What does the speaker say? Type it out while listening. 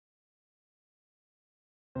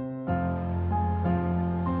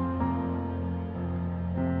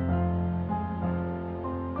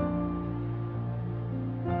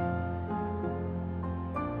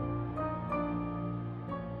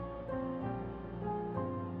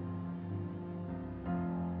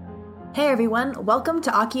Hey everyone, welcome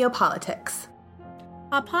to Accio Politics.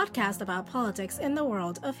 A podcast about politics in the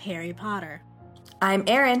world of Harry Potter. I'm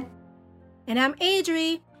Erin. And I'm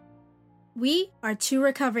Adri. We are two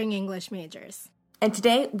recovering English majors. And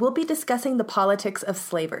today we'll be discussing the politics of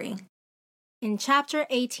slavery. In Chapter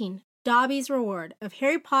 18, Dobby's Reward of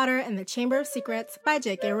Harry Potter and the Chamber of Secrets by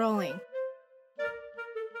J.K. Rowling.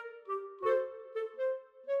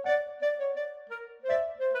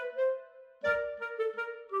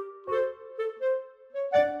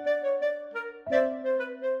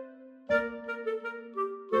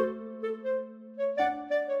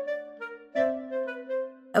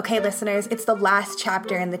 Okay, listeners, it's the last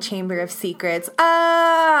chapter in the Chamber of Secrets.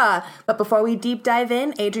 But before we deep dive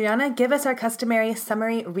in, Adriana, give us our customary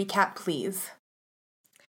summary recap, please.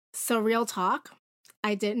 So, real talk,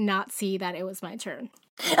 I did not see that it was my turn.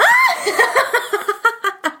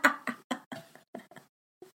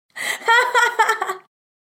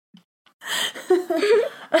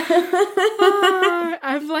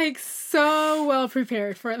 I'm like so well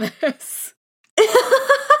prepared for this.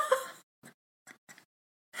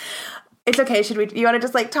 It's okay. You want to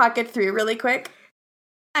just talk it through really quick?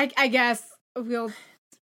 I guess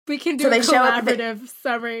we can do a collaborative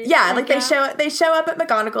summary. Yeah, they show up at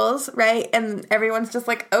McGonagall's, right? And everyone's just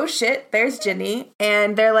like, oh shit, there's Ginny.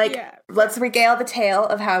 And they're like, let's regale the tale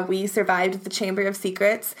of how we survived the Chamber of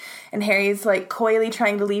Secrets. And Harry's coyly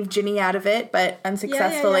trying to leave Ginny out of it, but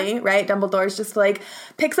unsuccessfully, right? Dumbledore's just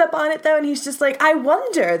picks up on it though, and he's just I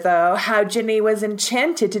wonder though how Ginny was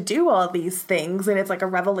enchanted to do all these things. And it's a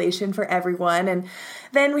revelation for everyone. And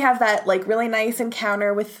then we have that really nice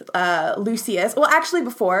encounter with Lucius. Well, actually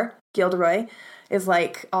before, Gilderoy is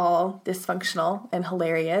all dysfunctional and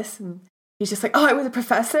hilarious. And he's just oh, I was a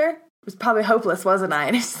professor? It was probably hopeless, wasn't I?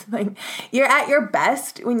 And it's you're at your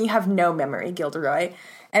best when you have no memory, Gilderoy.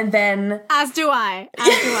 And then... As do I.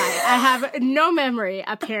 I have no memory,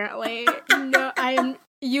 apparently. No, I am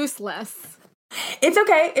useless. It's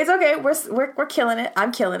okay. We're killing it.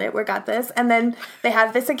 I'm killing it. We got this. And then they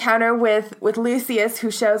have this encounter with Lucius, who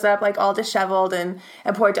shows up all disheveled, and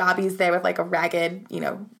poor Dobby's there with a ragged,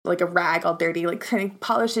 a rag all dirty, trying to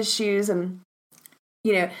polish his shoes. And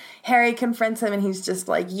Harry confronts him, and he's just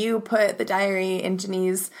you put the diary in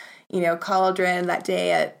Ginny's cauldron that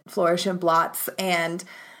day at Flourish and Blots. And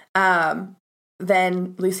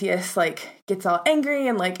then Lucius gets all angry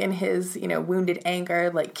and in his wounded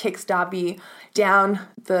anger kicks Dobby down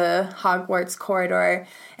the Hogwarts corridor,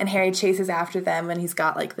 and Harry chases after them, and he's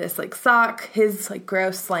got this sock, his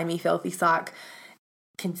gross, slimy, filthy sock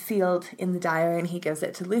concealed in the diary, and he gives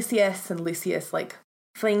it to Lucius, and Lucius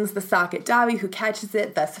flings the sock at Dobby, who catches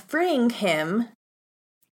it, thus freeing him.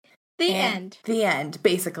 The end,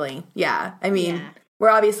 basically. Yeah. I mean, we're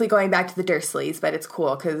obviously going back to the Dursleys, but it's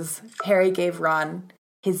cool because Harry gave Ron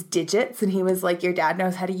his digits, and he was your dad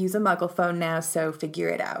knows how to use a muggle phone now, so figure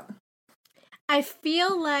it out. I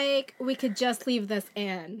feel like we could just leave this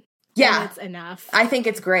in. Yeah. And it's enough. I think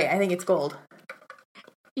it's great. I think it's gold.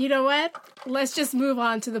 You know what? Let's just move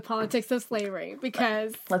on to the politics of slavery,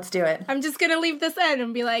 because... Let's do it. I'm just going to leave this in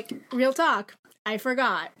and be real talk. I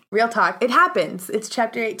forgot. Real talk. It happens. It's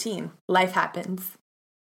chapter 18. Life happens.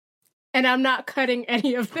 And I'm not cutting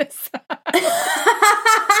any of this.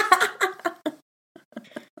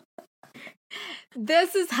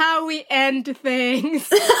 This is how we end things.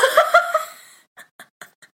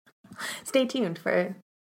 Stay tuned for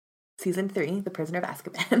season 3, The Prisoner of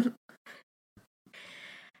Azkaban.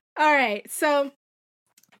 All right, so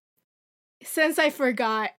since I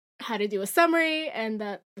forgot how to do a summary and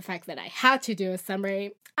the fact that I had to do a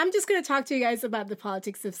summary, I'm just going to talk to you guys about the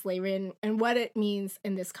politics of slavery and what it means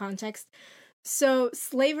in this context. So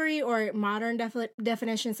slavery, or modern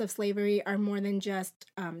definitions of slavery, are more than just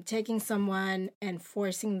taking someone and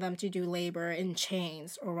forcing them to do labor in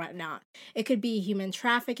chains or whatnot. It could be human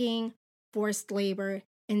trafficking, forced labor,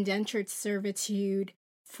 indentured servitude,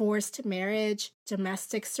 forced marriage,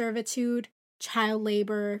 domestic servitude, child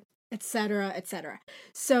labor, etc., etc.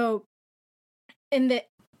 So in the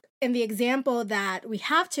example that we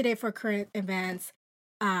have today for current events,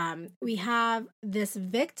 we have this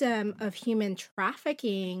victim of human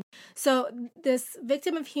trafficking. So this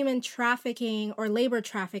victim of human trafficking, or labor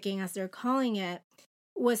trafficking as they're calling it,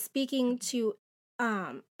 was speaking to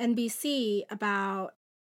NBC about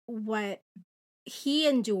what he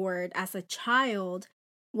endured as a child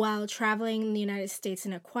while traveling in the United States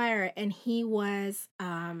in a choir. And he was,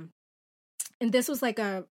 and this was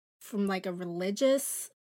from a religious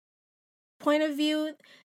point of view.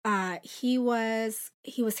 He was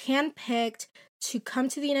handpicked to come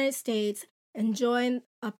to the United States and join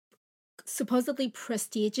a supposedly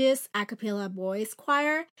prestigious a cappella boys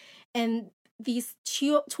choir, and these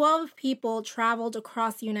 12 people traveled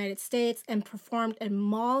across the United States and performed in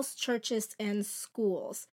malls, churches, and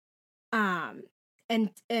schools. And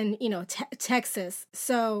Texas.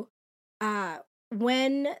 So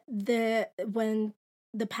when the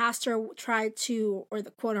pastor tried to, or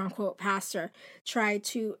the quote unquote pastor tried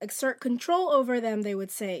to exert control over them, they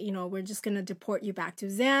would say, we're just going to deport you back to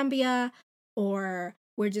Zambia, or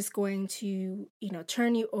we're just going to,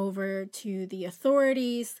 turn you over to the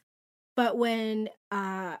authorities. But when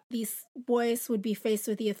these boys would be faced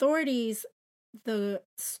with the authorities, the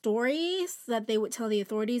stories that they would tell the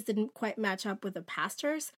authorities didn't quite match up with the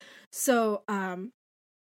pastors. So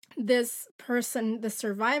this person, the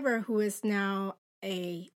survivor, who is now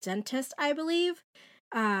a dentist, I believe,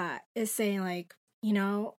 is saying, like,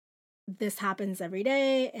 this happens every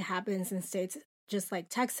day. It happens in states just like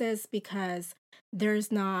Texas because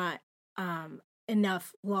there's not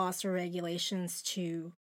enough laws or regulations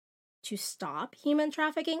to stop human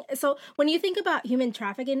trafficking. So when you think about human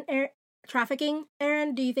trafficking,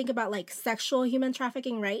 Aaron, do you think about like sexual human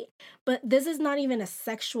trafficking, right? But this is not even a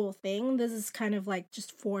sexual thing. This is kind of like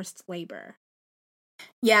just forced labor.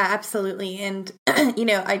 Yeah, absolutely. And,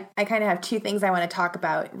 I kind of have two things I want to talk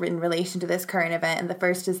about in relation to this current event. And the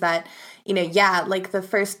first is that, like the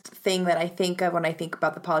first thing that I think of when I think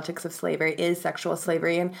about the politics of slavery is sexual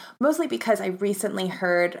slavery. And mostly because I recently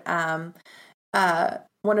heard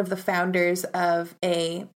one of the founders of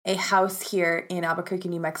a house here in Albuquerque,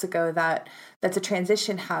 New Mexico, that's a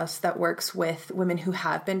transition house that works with women who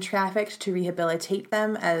have been trafficked to rehabilitate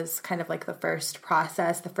them as kind of like the first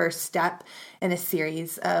process, the first step in a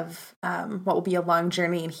series of what will be a long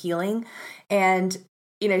journey in healing. And,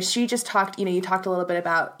 she just talked, you talked a little bit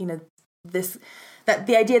about, that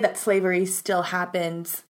the idea that slavery still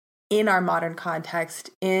happens in our modern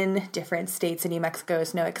context in different states, and New Mexico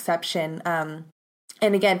is no exception.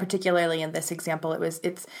 And again, particularly in this example,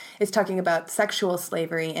 it's talking about sexual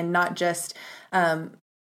slavery and not just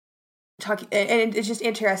talking. And it's just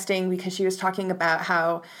interesting because she was talking about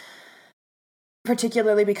how,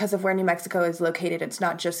 particularly because of where New Mexico is located, it's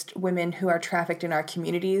not just women who are trafficked in our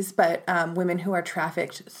communities, but women who are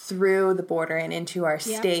trafficked through the border and into our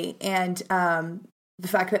state. And the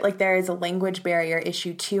fact that like there is a language barrier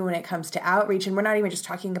issue too when it comes to outreach, and we're not even just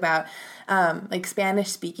talking about like Spanish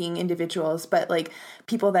speaking individuals, but like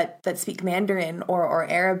people that speak Mandarin or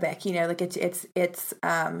Arabic. Like it's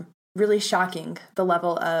really shocking the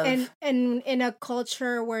level of and in a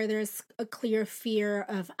culture where there's a clear fear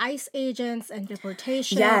of ICE agents and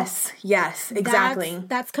deportation. Yes, exactly.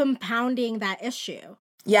 That's compounding that issue.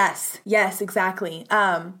 Yes, exactly.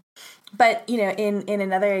 But in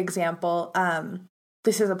another example,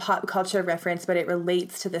 this is a pop culture reference, but it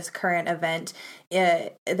relates to this current event.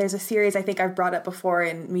 There's a series I think I've brought up before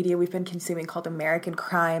in media we've been consuming called American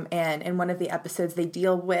Crime. And in one of the episodes they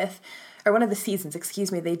deal with, or one of the seasons,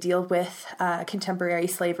 they deal with contemporary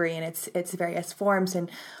slavery in its various forms. And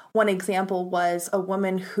one example was a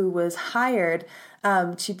woman who was hired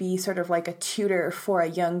to be sort of like a tutor for a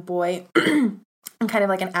young boy in kind of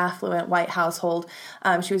like an affluent white household.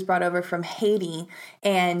 She was brought over from Haiti,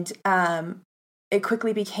 and it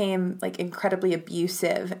quickly became like incredibly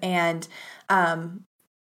abusive, and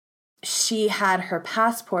she had her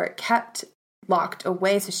passport kept locked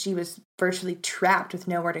away, so she was virtually trapped with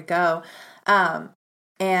nowhere to go.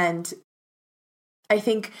 And I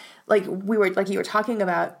think like you were talking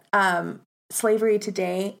about, slavery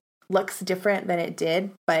today looks different than it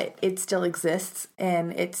did, but it still exists,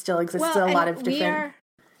 and it still exists in a lot of different.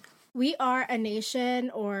 We are a nation,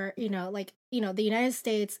 or, the United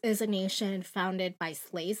States is a nation founded by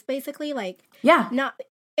slaves, basically. Like, yeah, not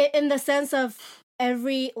in the sense of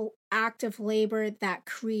every act of labor that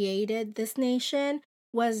created this nation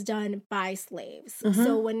was done by slaves. Mm-hmm.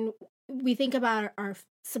 So when we think about our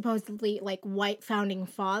supposedly like white founding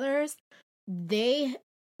fathers, they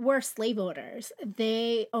were slave owners.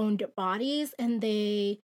 They owned bodies, and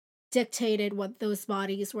they dictated what those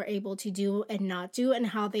bodies were able to do and not do, and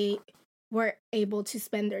how they were able to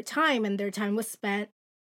spend their time. And their time was spent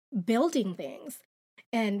building things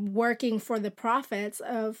and working for the profits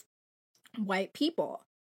of white people.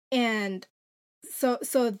 And so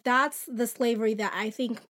that's the slavery that I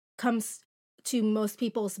think comes to most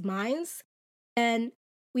people's minds. And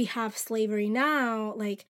we have slavery now.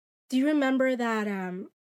 Like, do you remember that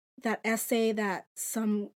essay that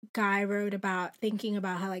some guy wrote about, thinking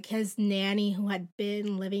about how like his nanny who had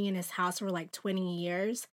been living in his house for like 20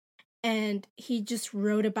 years, and he just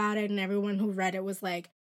wrote about it, and everyone who read it was like,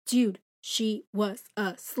 dude, she was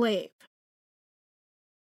a slave.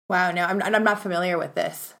 Wow, no, I'm not familiar with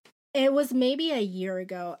this. It was maybe a year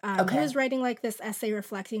ago. Okay. He was writing like this essay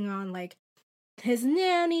reflecting on like his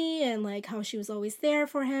nanny and like how she was always there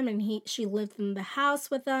for him, and she lived in the house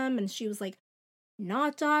with them, and she was like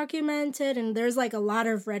not documented, and there's like a lot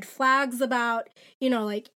of red flags about,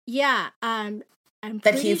 like, yeah, I'm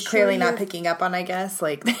that he's clearly not picking up on, I guess.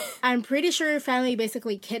 Like, I'm pretty sure your family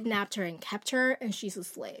basically kidnapped her and kept her, and she's a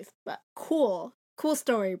slave. But cool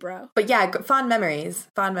story, bro. But yeah, fond memories.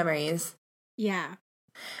 Yeah.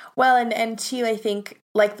 Well, and too, I think,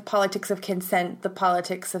 like the politics of consent, the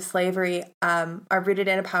politics of slavery are rooted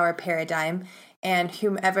in a power paradigm, and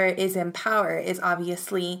whomever is in power is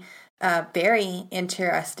obviously very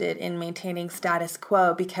interested in maintaining status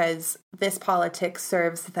quo because this politics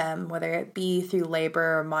serves them, whether it be through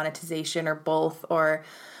labor or monetization or both, or,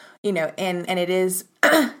 and it is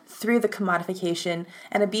through the commodification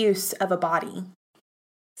and abuse of a body.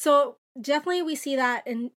 So definitely we see that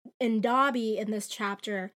in Dobby in this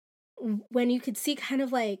chapter, when you could see kind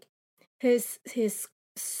of like his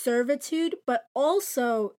servitude, but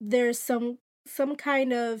also there's some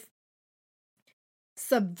kind of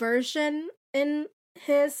subversion in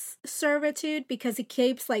his servitude, because he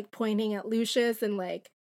keeps like pointing at Lucius and like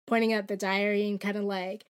pointing at the diary and kind of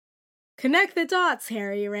like, connect the dots,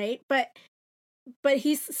 Harry, right? But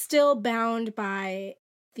he's still bound by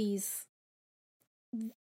these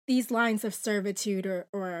lines of servitude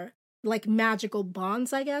or like magical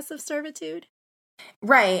bonds, I guess, of servitude.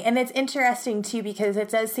 Right. And it's interesting too, because it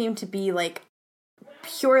does seem to be like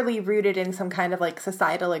purely rooted in some kind of like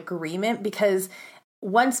societal agreement, because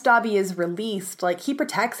once Dobby is released, like, he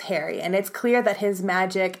protects Harry, and it's clear that his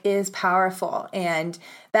magic is powerful and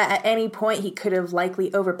that at any point he could have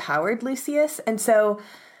likely overpowered Lucius. And so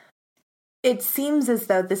it seems as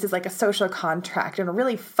though this is like a social contract, and a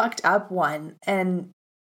really fucked up one. And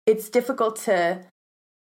it's difficult to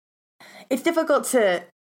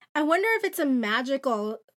I wonder if it's a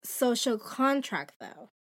magical social contract, though.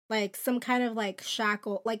 Like some kind of like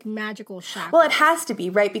shackle, like magical shackle. Well, it has to be,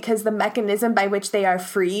 right? Because the mechanism by which they are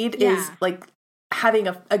freed is like having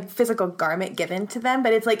a physical garment given to them.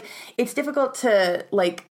 But it's like, it's difficult to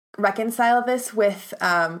like reconcile this with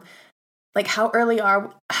like how early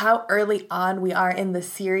on we are in the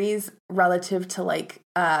series relative to like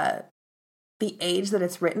the age that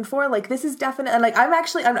it's written for. Like, this is definitely, like, I'm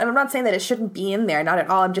not saying that it shouldn't be in there, not at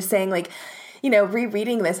all. I'm just saying, like,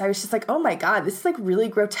 rereading this, I was just like, oh my God, this is like really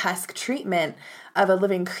grotesque treatment of a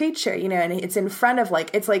living creature, and it's in front of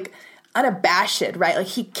like, it's like unabashed, right? Like,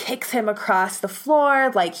 he kicks him across the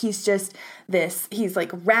floor. Like, he's just he's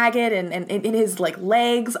like ragged, and his like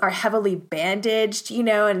legs are heavily bandaged,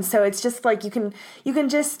 and so it's just like, you can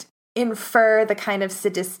just infer the kind of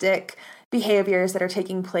sadistic behaviors that are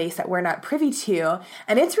taking place that we're not privy to.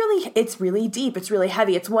 And it's really deep. It's really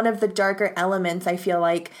heavy. It's one of the darker elements I feel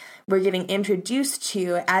like we're getting introduced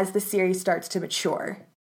to as the series starts to mature.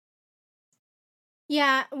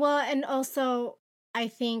 Yeah, well, and also I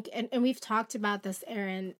think, and we've talked about this,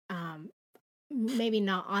 Erin, maybe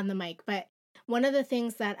not on the mic, but one of the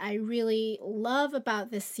things that I really love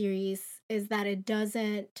about this series is that it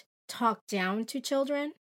doesn't talk down to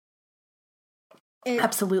children.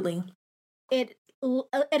 Absolutely. It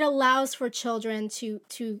allows for children to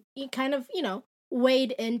kind of,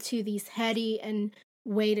 wade into these heady and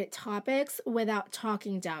weighted topics without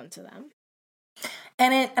talking down to them.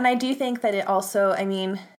 And I do think that it also, I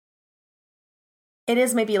mean, it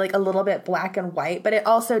is maybe like a little bit black and white, but it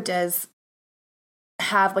also does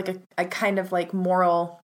have like a kind of like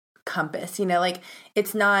moral compass, like,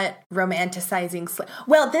 it's not romanticizing.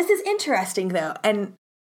 Well, this is interesting though, and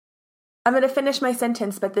I'm going to finish my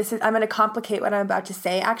sentence, but I'm going to complicate what I'm about to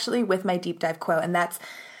say actually with my deep dive quote, and that's,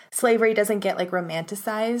 slavery doesn't get like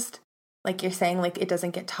romanticized, like you're saying, like it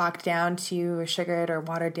doesn't get talked down to or sugared or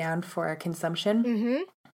watered down for consumption. Mm-hmm.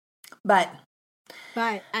 But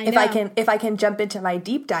if I can jump into my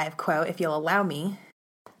deep dive quote, if you'll allow me.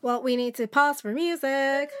 Well, we need to pause for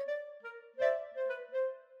music.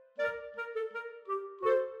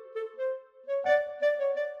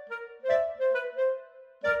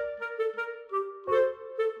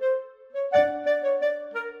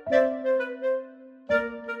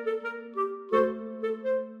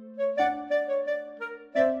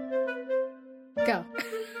 Go.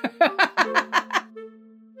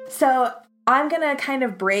 So I'm going to kind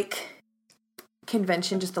of break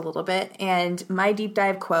convention just a little bit, and my deep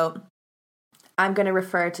dive quote, I'm going to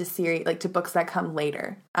refer to series, like to books that come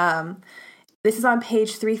later. This is on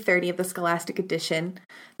page 330 of the Scholastic edition.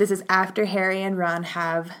 This is after Harry and Ron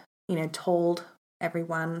have, told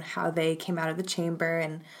everyone how they came out of the chamber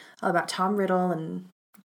and all about Tom Riddle and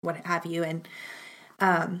what have you. And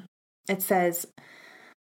it says,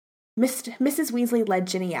 Mrs. Weasley led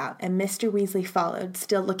Ginny out, and Mr. Weasley followed,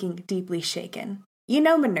 still looking deeply shaken. You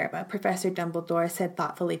know, Minerva, Professor Dumbledore said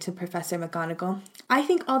thoughtfully to Professor McGonagall, I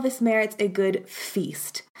think all this merits a good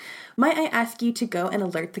feast. Might I ask you to go and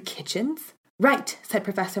alert the kitchens? Right, said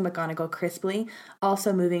Professor McGonagall crisply,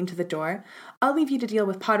 also moving to the door. I'll leave you to deal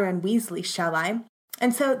with Potter and Weasley, shall I?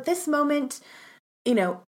 And so this moment, you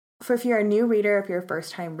know, for if you're a new reader, if you're a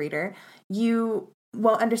first-time reader, you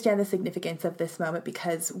won't understand the significance of this moment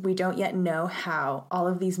because we don't yet know how all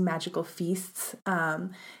of these magical feasts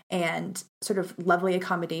and sort of lovely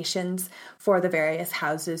accommodations for the various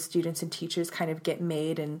houses students and teachers kind of get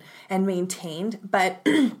made and maintained. But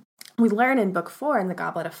we learn in Book 4 in The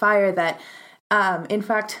Goblet of Fire that, in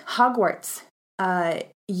fact, Hogwarts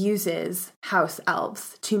uses house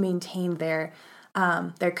elves to maintain their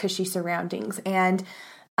cushy surroundings. And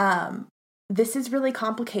this is really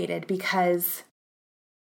complicated because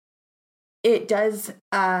it does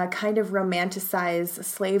kind of romanticize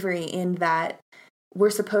slavery in that we're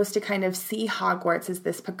supposed to kind of see Hogwarts as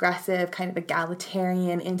this progressive, kind of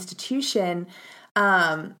egalitarian institution.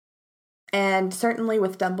 And certainly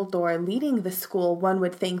with Dumbledore leading the school, one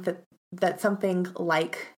would think that something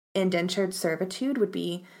like indentured servitude would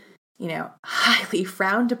be, you know, highly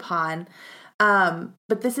frowned upon.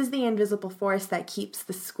 But this is the invisible force that keeps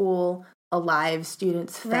the school alive,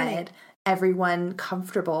 students fed, right, everyone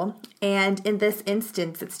comfortable. And in this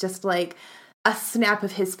instance, it's just like a snap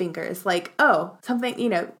of his fingers, like, oh, something, you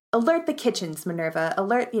know, alert the kitchens, Minerva,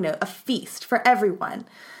 alert, you know, a feast for everyone.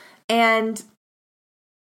 And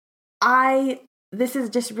this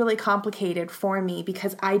is just really complicated for me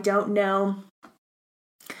because I don't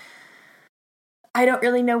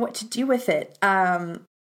really know what to do with it. Yeah,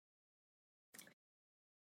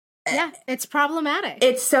 it's problematic.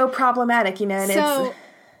 It's so problematic, you know. And so,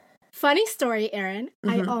 funny story, Erin.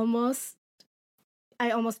 Mm-hmm.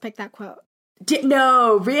 I almost picked that quote.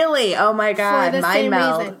 No, really? Oh my God, for the mind same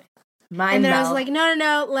meld. Reason. Mind and then meld. I was like,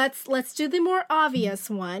 no, let's do the more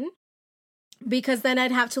obvious one, because then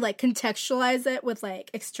I'd have to like contextualize it with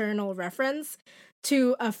like external reference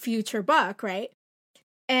to a future book, right?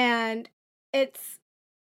 And I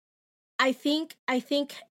think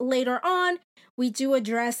later on we do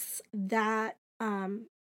address that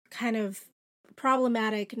kind of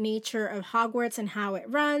problematic nature of Hogwarts and how it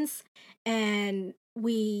runs, and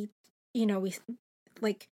we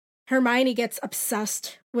like Hermione gets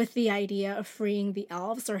obsessed with the idea of freeing the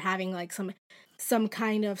elves or having like some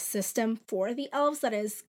kind of system for the elves that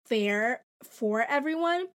is fair for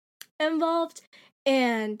everyone involved.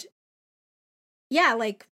 And yeah,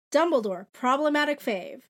 like Dumbledore, problematic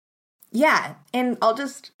fave. Yeah, and I'll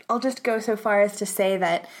just go so far as to say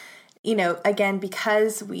that, you know, again,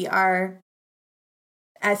 because we are,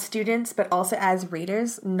 as students, but also as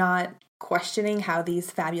readers, not questioning how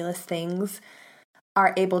these fabulous things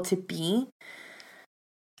are able to be,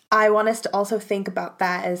 I want us to also think about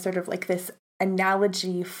that as sort of like this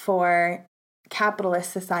analogy for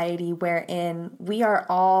capitalist society wherein we are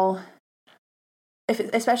all,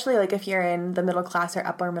 especially like if you're in the middle class or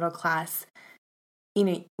upper middle class, you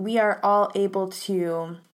know, we are all able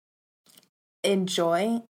to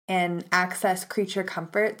enjoy and access creature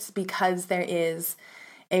comforts because there is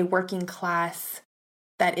a working class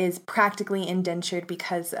that is practically indentured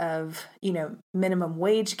because of, you know, minimum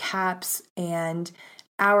wage caps and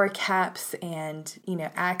hour caps and, you know,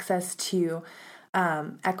 access to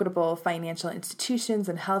equitable financial institutions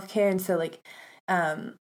and healthcare. And so like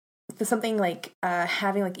something like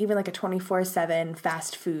having like even like a 24/7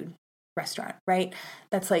 fast food restaurant, right?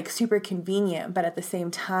 That's like super convenient, but at the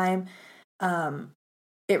same time,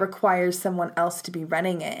 it requires someone else to be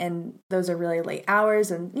running it, and those are really late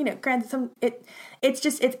hours. And you know, granted,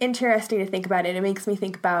 it's interesting to think about it. It makes me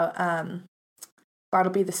think about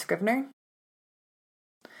Bartleby the Scrivener,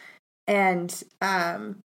 and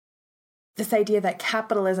this idea that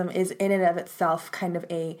capitalism is in and of itself kind of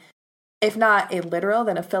a, if not a literal,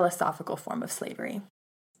 then a philosophical form of slavery.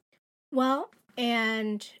 Well,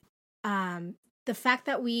 and the fact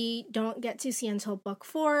that we don't get to see until book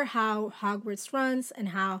 4 how Hogwarts runs and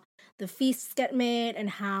how the feasts get made and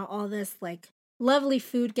how all this like lovely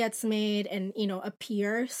food gets made and, you know,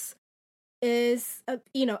 appears is,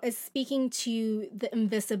 is speaking to the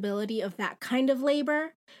invisibility of that kind of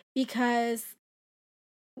labor, because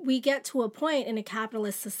we get to a point in a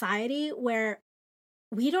capitalist society where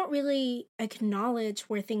we don't really acknowledge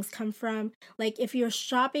where things come from. Like if you're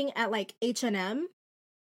shopping at like H&M,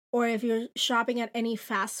 or if you're shopping at any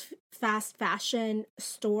fast fashion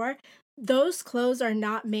store, those clothes are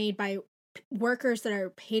not made by workers that are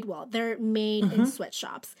paid well. They're made in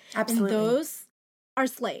sweatshops. Absolutely. And those are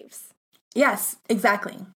slaves. Yes,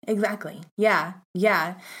 exactly. Yeah.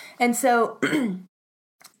 And so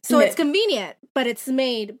so it's convenient, but it's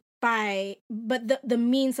made but the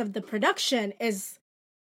means of the production is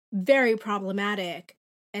very problematic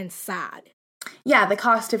and sad. Yeah, the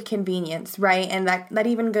cost of convenience, right? And that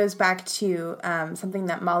even goes back to something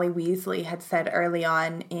that Molly Weasley had said early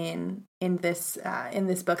on in this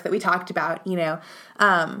book that we talked about.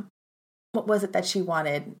 What was it that she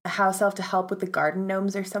wanted? A house elf to help with the garden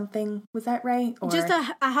gnomes or something? Was that right? Or... Just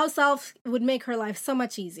a house elf would make her life so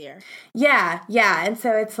much easier. Yeah. And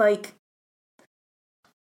so it's like,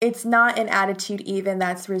 it's not an attitude even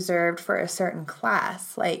that's reserved for a certain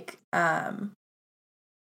class, like,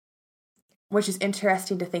 which is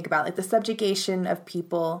interesting to think about, like the subjugation of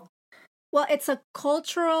people. Well, it's a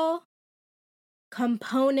cultural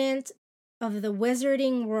component of the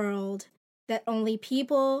wizarding world that only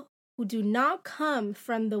people who do not come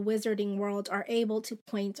from the wizarding world are able to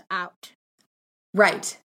point out.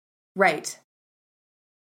 Right.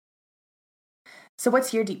 So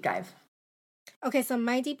what's your deep dive? Okay, so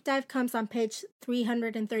my deep dive comes on page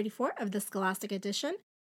 334 of the Scholastic Edition.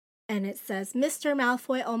 And it says, Mr.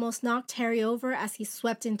 Malfoy almost knocked Harry over as he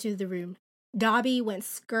swept into the room. Dobby went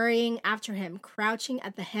scurrying after him, crouching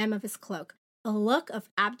at the hem of his cloak, a look of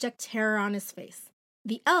abject terror on his face.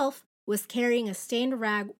 The elf was carrying a stained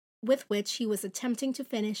rag with which he was attempting to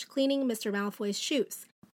finish cleaning Mr. Malfoy's shoes.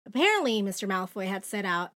 Apparently, Mr. Malfoy had set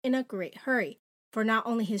out in a great hurry, for not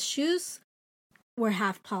only his shoes were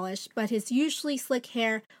half polished, but his usually slick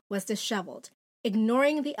hair was disheveled.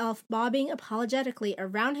 Ignoring the elf bobbing apologetically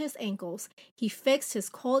around his ankles, he fixed his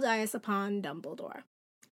cold eyes upon Dumbledore.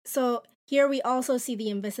 So here we also see the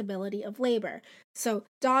invisibility of labor. So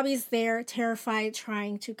Dobby's there, terrified,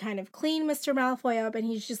 trying to kind of clean Mr. Malfoy up, and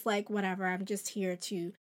he's just like, whatever, I'm just here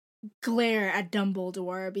to glare at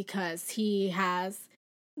Dumbledore because he has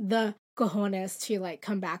the cojones to like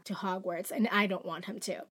come back to Hogwarts, and I don't want him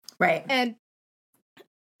to. Right. And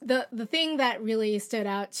the thing that really stood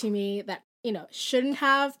out to me that, shouldn't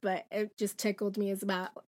have, but it just tickled me is about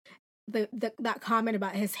that comment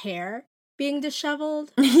about his hair being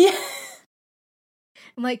disheveled. Yeah.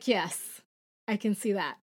 I'm like, yes, I can see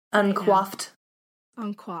that. Uncoiffed. Right,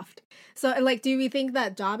 uncoiffed. So, like, do we think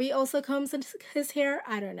that Dobby also combs in his hair?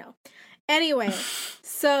 I don't know. Anyway,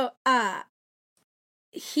 so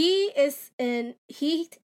he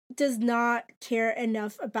does not care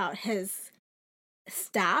enough about his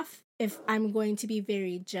staff, if I'm going to be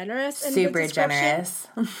very generous in super generous.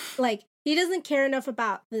 Like, he doesn't care enough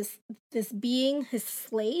about this being his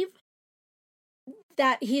slave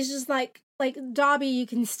that he's just like Dobby, you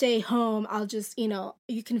can stay home, I'll just,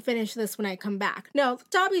 you can finish this when I come back. No,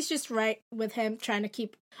 Dobby's just right with him, trying to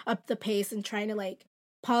keep up the pace and trying to like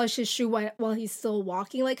polish his shoe while he's still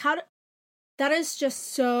walking. Like, that is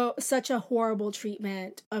just such a horrible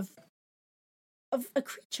treatment of a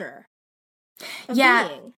creature. Yeah.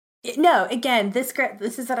 Being. No, again, this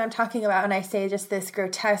is what I'm talking about when I say just this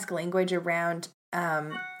grotesque language around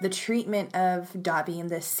the treatment of Dobby in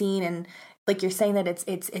this scene, and like you're saying that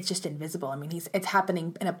it's just invisible. I mean, it's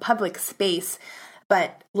happening in a public space,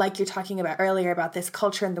 but like you're talking about earlier about this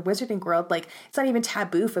culture in the wizarding world, like it's not even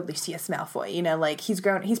taboo for Lucius Malfoy. Like he's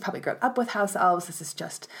probably grown up with house elves. This is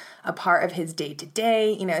just a part of his day to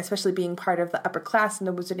day. Especially being part of the upper class in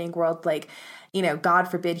the wizarding world, like. God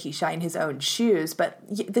forbid he shine his own shoes, but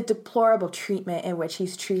the deplorable treatment in which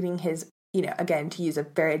he's treating his, again, to use a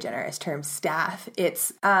very generous term, staff,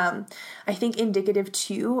 it's, I think, indicative,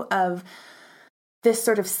 too, of this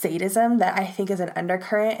sort of sadism that I think is an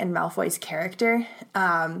undercurrent in Malfoy's character,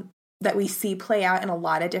 that we see play out in a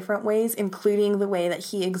lot of different ways, including the way that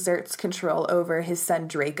he exerts control over his son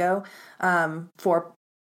Draco, for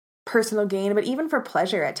personal gain, but even for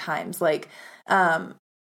pleasure at times, like,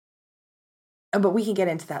 but we can get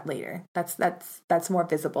into that later. That's more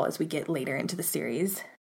visible as we get later into the series.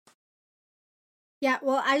 Yeah,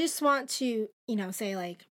 well, I just want to, say,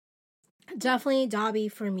 like, definitely Dobby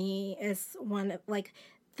for me is one of, like,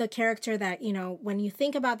 the character that, when you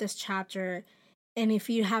think about this chapter, and if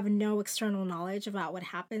you have no external knowledge about what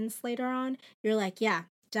happens later on, you're like, yeah,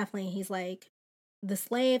 definitely, he's, like, the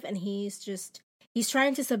slave, and he's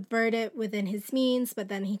trying to subvert it within his means, but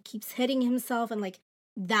then he keeps hitting himself, and, like,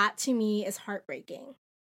 that to me is heartbreaking.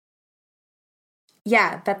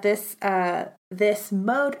 Yeah, that this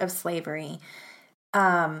mode of slavery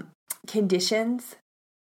conditions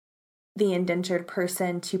the indentured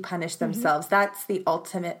person to punish themselves. Mm-hmm. That's the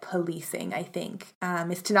ultimate policing, I think,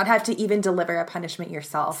 is to not have to even deliver a punishment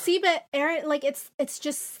yourself. See, but Erin, like it's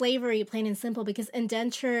just slavery, plain and simple, because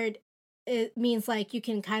indentured, it means like you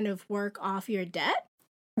can kind of work off your debt.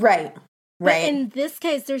 Right. But in this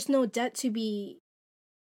case, there's no debt to be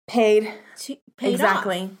paid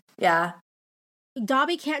exactly off. Yeah,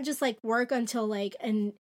 Dobby can't just like work until like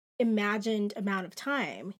an imagined amount of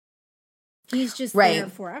time. He's just there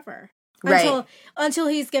forever until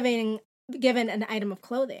he's given an item of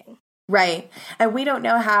clothing. Right. And we don't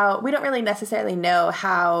really necessarily know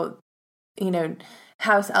how,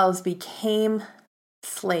 house elves became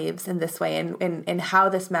slaves in this way and how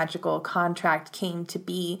this magical contract came to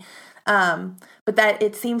be. But that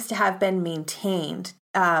it seems to have been maintained.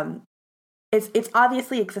 It's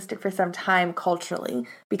obviously existed for some time culturally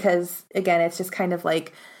because, again, it's just kind of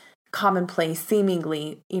like commonplace,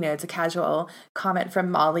 seemingly, it's a casual comment from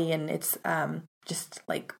Molly, and it's just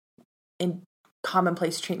like in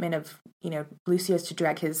commonplace treatment of, Lucius to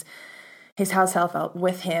drag his house elf out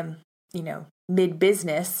with him,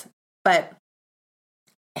 mid-business. But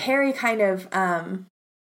Harry kind of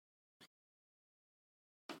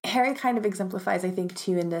exemplifies, I think,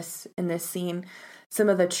 too, in this scene, some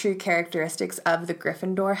of the true characteristics of the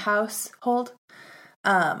Gryffindor household.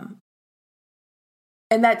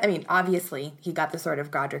 And that, I mean, obviously he got the sword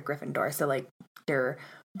of Godric Gryffindor, so like,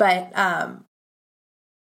 but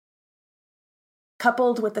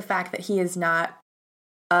coupled with the fact that he is not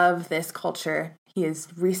of this culture, he is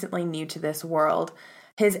recently new to this world,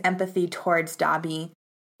 his empathy towards Dobby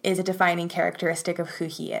is a defining characteristic of who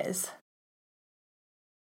he is.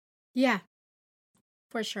 Yeah,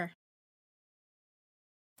 for sure.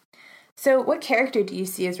 So what character do you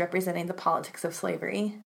see as representing the politics of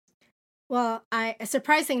slavery? Well,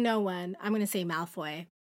 surprising no one, I'm going to say Malfoy.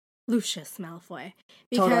 Lucius Malfoy.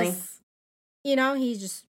 Because, totally. He's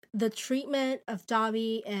just the treatment of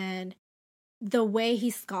Dobby and the way he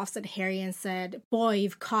scoffs at Harry and said, "Boy,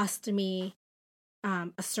 you've cost me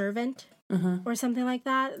a servant," or something like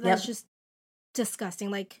that. That's just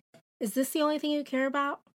disgusting. Like, is this the only thing you care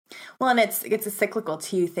about? Well, and it's a cyclical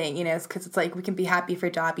too thing, because it's like we can be happy for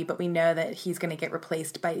Dobby, but we know that he's going to get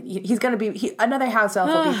replaced by another house elf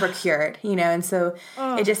will be procured, and so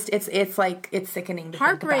it's like it's sickening to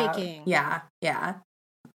heartbreaking. Think about. Yeah.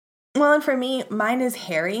 Well, and for me, mine is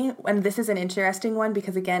Harry, and this is an interesting one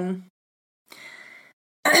because again,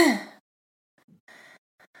 I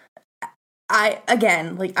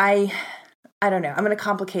don't know. I'm going to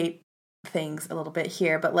complicate things a little bit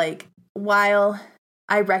here, but like while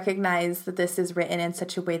I recognize that this is written in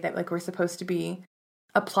such a way that like we're supposed to be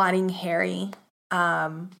applauding Harry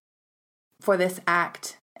for this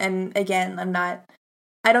act. And again, I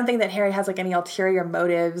don't think that Harry has like any ulterior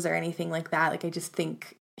motives or anything like that. Like I just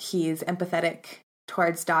think he's empathetic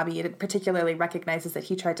towards Dobby. It particularly recognizes that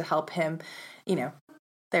he tried to help him.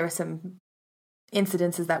 There were some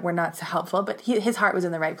incidences that were not so helpful, but his heart was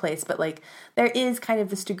in the right place. But like there is kind of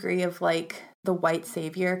this degree of like the white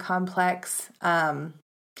savior complex,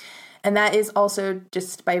 and that is also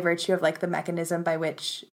just by virtue of like the mechanism by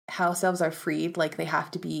which house elves are freed. Like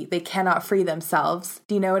they cannot free themselves.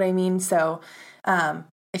 Do you know what I mean? So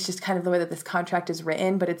it's just kind of the way that this contract is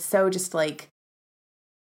written, but it's so just like,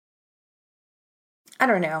 I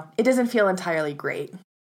don't know, it doesn't feel entirely great.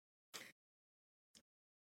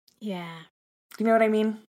 Yeah. You know what I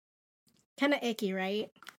mean? Kind of icky, right?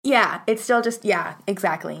 Yeah, it's still just, yeah,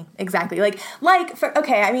 exactly. I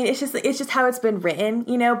mean, it's just how it's been written,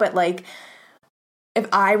 but like, if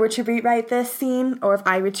I were to rewrite this scene, or if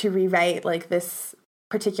I were to rewrite like this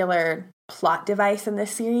particular plot device in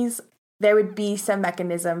this series, there would be some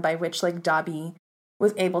mechanism by which like Dobby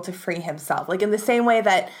was able to free himself. Like in the same way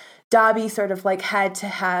that Dobby sort of like had to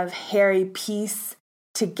have Harry piece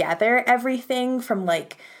together everything from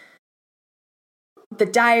like the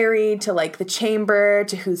diary to like the chamber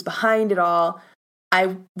to who's behind it all.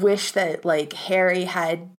 I wish that like Harry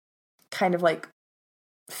had kind of like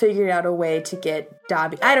figured out a way to get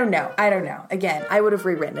Dobby. I don't know. Again, I would have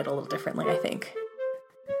rewritten it a little differently, I think.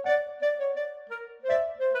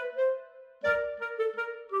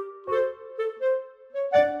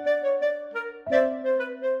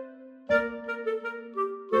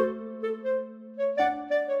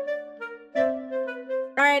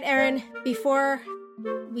 All right, Erin, before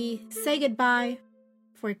we say goodbye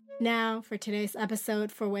for today's episode,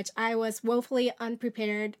 for which I was woefully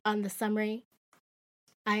unprepared on the summary,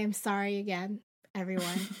 I am sorry again,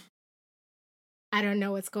 everyone. I don't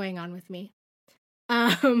know what's going on with me.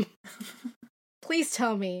 Please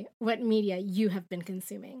tell me what media you have been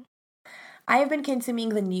consuming. I have been consuming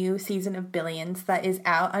the new season of Billions that is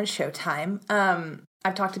out on Showtime.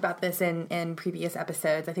 I've talked about this in previous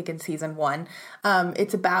episodes, I think in season 1.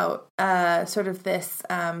 It's about sort of this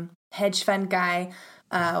hedge fund guy,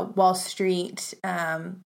 Wall Street,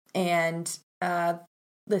 and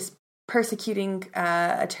this persecuting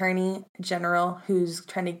attorney general who's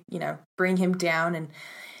trying to, you know, bring him down. And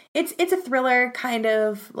it's a thriller kind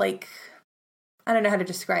of like, I don't know how to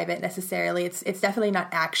describe it necessarily. It's definitely not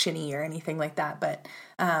action-y or anything like that, but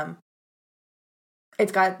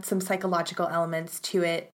it's got some psychological elements to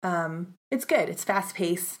it. It's good. It's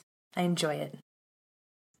fast-paced. I enjoy it.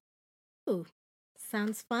 Ooh,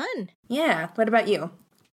 sounds fun. Yeah. What about you?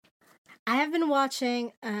 I have been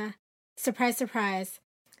watching surprise, surprise,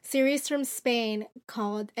 series from Spain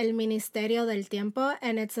called El Ministerio del Tiempo,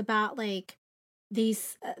 and it's about like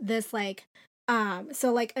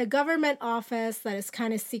so like a government office that is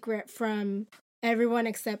kind of secret from everyone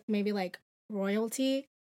except maybe like royalty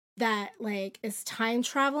that like is time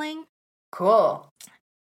traveling. Cool.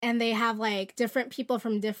 And they have like different people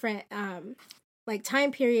from different like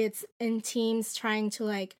time periods in teams trying to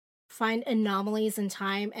like find anomalies in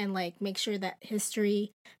time and like make sure that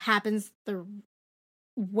history happens the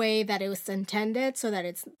way that it was intended, so that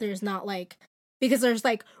there's not like, because there's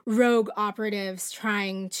like rogue operatives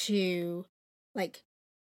trying to like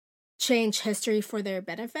change history for their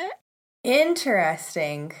benefit.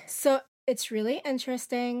 Interesting. So it's really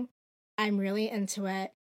interesting. I'm really into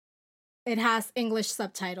it. It has English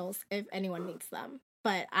subtitles if anyone needs them,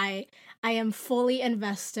 but I am fully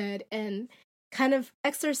invested in kind of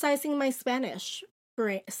exercising my Spanish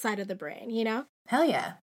side of the brain, you know? Hell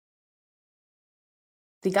yeah.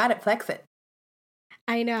 You got it, flex it.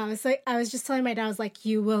 I know. It's like, I was just telling my dad, I was like,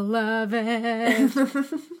 you will love it.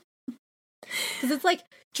 Because it's like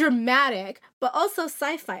dramatic, but also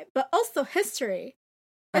sci-fi, but also history.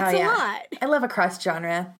 It's a lot. I love a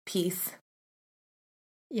cross-genre piece.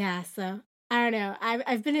 Yeah, so I don't know.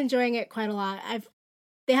 I've been enjoying it quite a lot.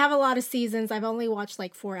 They have a lot of seasons. I've only watched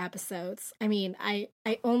like 4 episodes. I mean, I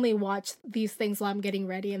only watch these things while I'm getting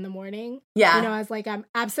ready in the morning. Yeah. You know, as like I'm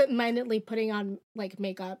absent-mindedly putting on like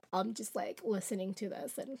makeup. I'm just like listening to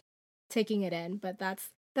this and taking it in. But that's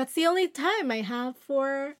the only time I have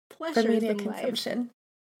for pleasure media in consumption. Life.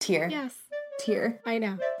 Tear. Yes. Tear. I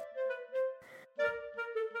know.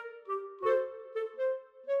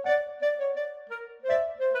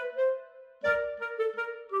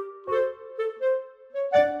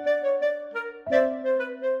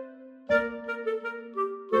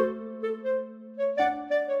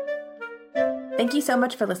 Thank you so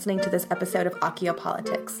much for listening to this episode of Accio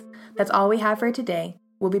Politics. That's all we have for today.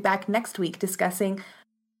 We'll be back next week discussing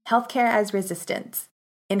Healthcare as Resistance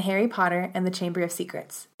in Harry Potter and the Chamber of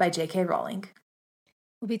Secrets by J.K. Rowling.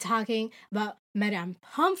 We'll be talking about Madame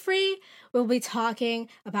Pomfrey. We'll be talking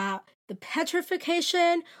about the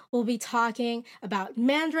petrification. We'll be talking about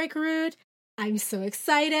Mandrake Root. I'm so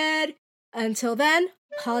excited. Until then,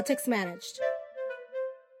 politics managed.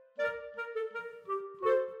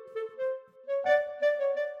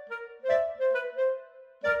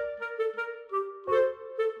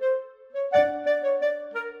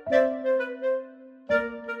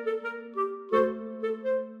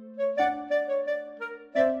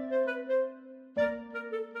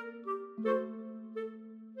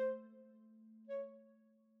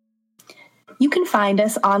 You can find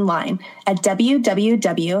us online at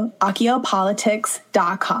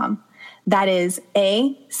www.acciopolitics.com. That is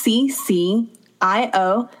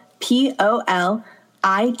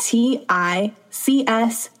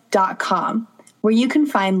AccioPolitics.com, where you can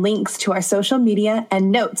find links to our social media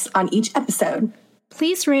and notes on each episode.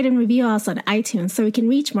 Please rate and review us on iTunes so we can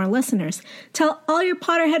reach more listeners. Tell all your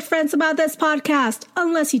Potterhead friends about this podcast,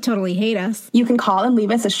 unless you totally hate us. You can call and leave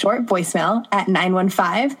us a short voicemail at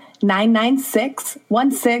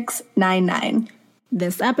 915-996-1699.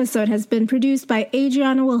 This episode has been produced by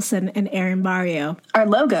Adriana Wilson and Aaron Barrio. Our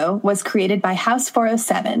logo was created by House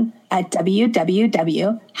 407 at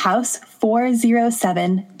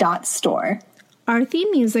www.house407.store. Our theme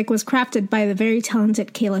music was crafted by the very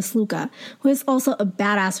talented Kayla Sluka, who is also a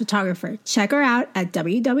badass photographer. Check her out at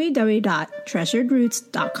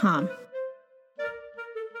www.treasuredroots.com.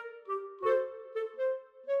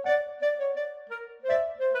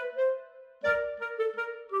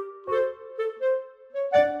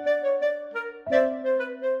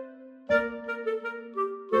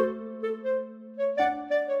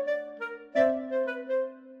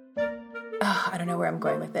 I don't know where I'm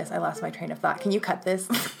going with this. I lost my train of thought. Can you cut this?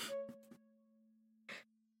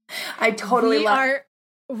 I totally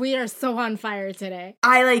We are so on fire today.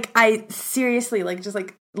 I seriously just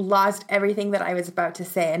lost everything that I was about to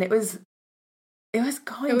say, and it was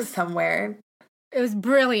going somewhere. It was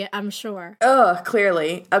brilliant, I'm sure. Oh,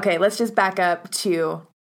 clearly. Okay, let's just back up to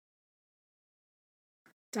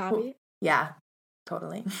Dobby? Yeah,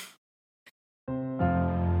 totally.